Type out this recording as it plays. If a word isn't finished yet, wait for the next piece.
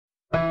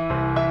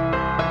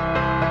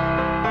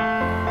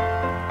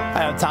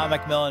I'm Tom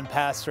McMillan,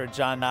 pastor at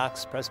John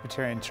Knox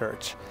Presbyterian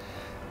Church.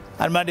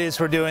 On Mondays,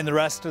 we're doing the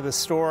rest of the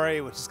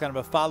story, which is kind of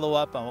a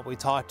follow-up on what we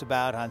talked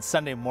about on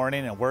Sunday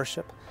morning in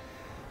worship.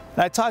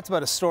 And I talked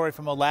about a story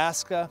from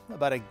Alaska,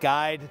 about a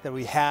guide that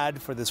we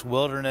had for this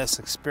wilderness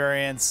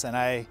experience, and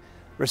I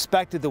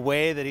respected the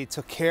way that he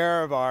took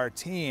care of our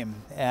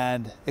team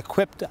and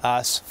equipped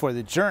us for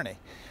the journey.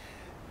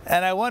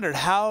 And I wondered,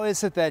 how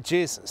is it that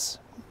Jesus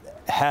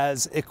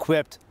has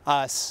equipped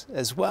us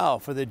as well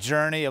for the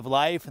journey of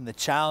life and the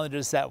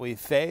challenges that we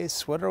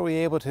face? What are we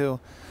able to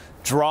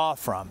draw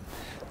from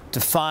to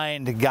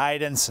find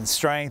guidance and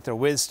strength or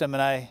wisdom?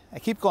 And I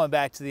keep going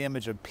back to the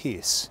image of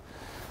peace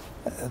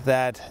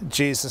that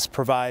Jesus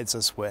provides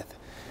us with.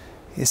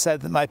 He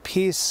said that my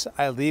peace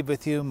I leave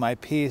with you, my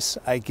peace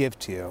I give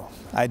to you.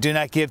 I do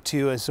not give to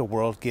you as the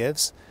world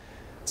gives.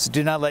 So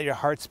do not let your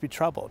hearts be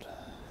troubled,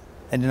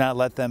 and do not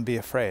let them be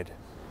afraid.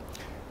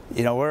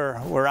 You know,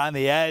 we're on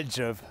the edge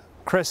of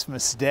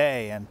Christmas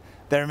Day, and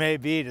there may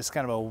be just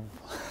kind of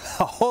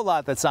a whole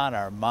lot that's on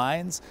our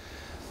minds.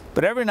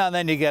 But every now and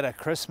then you get a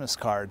Christmas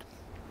card,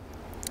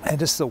 and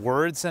just the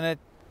words in it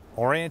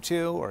orient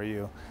you,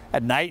 or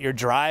at night you're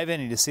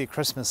driving and you see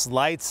Christmas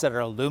lights that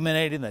are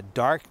illuminating the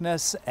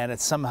darkness, and it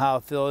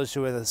somehow fills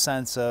you with a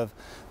sense of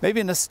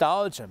maybe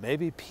nostalgia,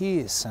 maybe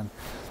peace. And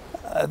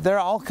there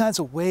are all kinds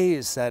of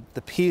ways that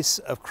the peace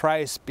of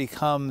Christ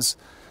becomes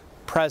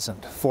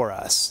present for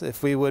us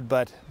if we would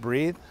but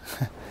breathe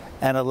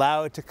and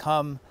allow it to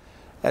come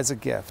as a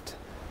gift,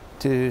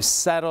 to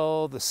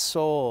settle the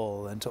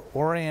soul and to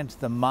orient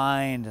the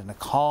mind and to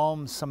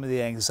calm some of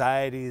the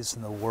anxieties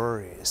and the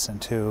worries,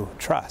 and to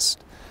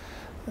trust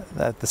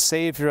that the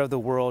Savior of the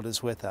world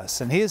is with us.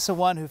 And He is the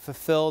one who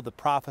fulfilled the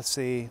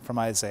prophecy from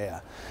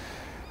Isaiah.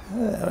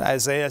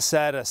 Isaiah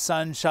said, "A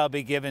son shall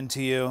be given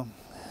to you,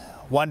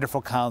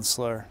 Wonderful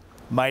Counselor,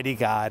 Mighty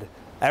God,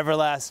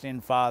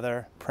 Everlasting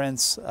Father,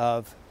 Prince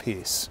of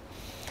Peace."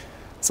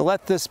 So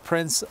let this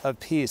Prince of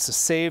Peace, the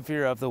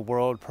Savior of the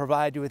world,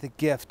 provide you with a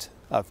gift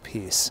of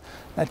peace,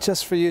 not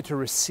just for you to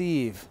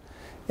receive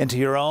into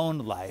your own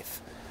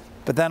life,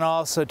 but then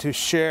also to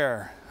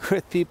share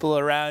with people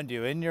around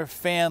you, in your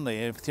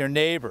family, and with your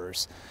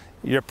neighbors.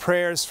 Your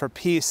prayers for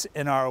peace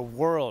in our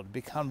world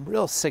become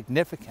real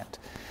significant.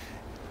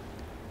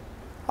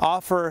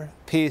 Offer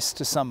peace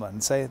to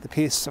someone. Say, "The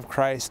peace of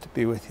Christ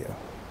be with you."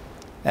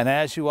 And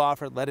as you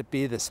offer it, let it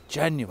be this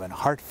genuine,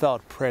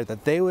 heartfelt prayer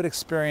that they would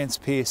experience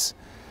peace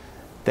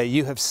that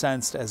you have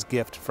sensed as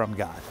gift from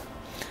God.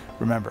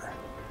 Remember,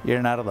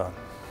 you're not alone.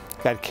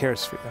 God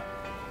cares for you,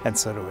 and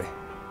so do we.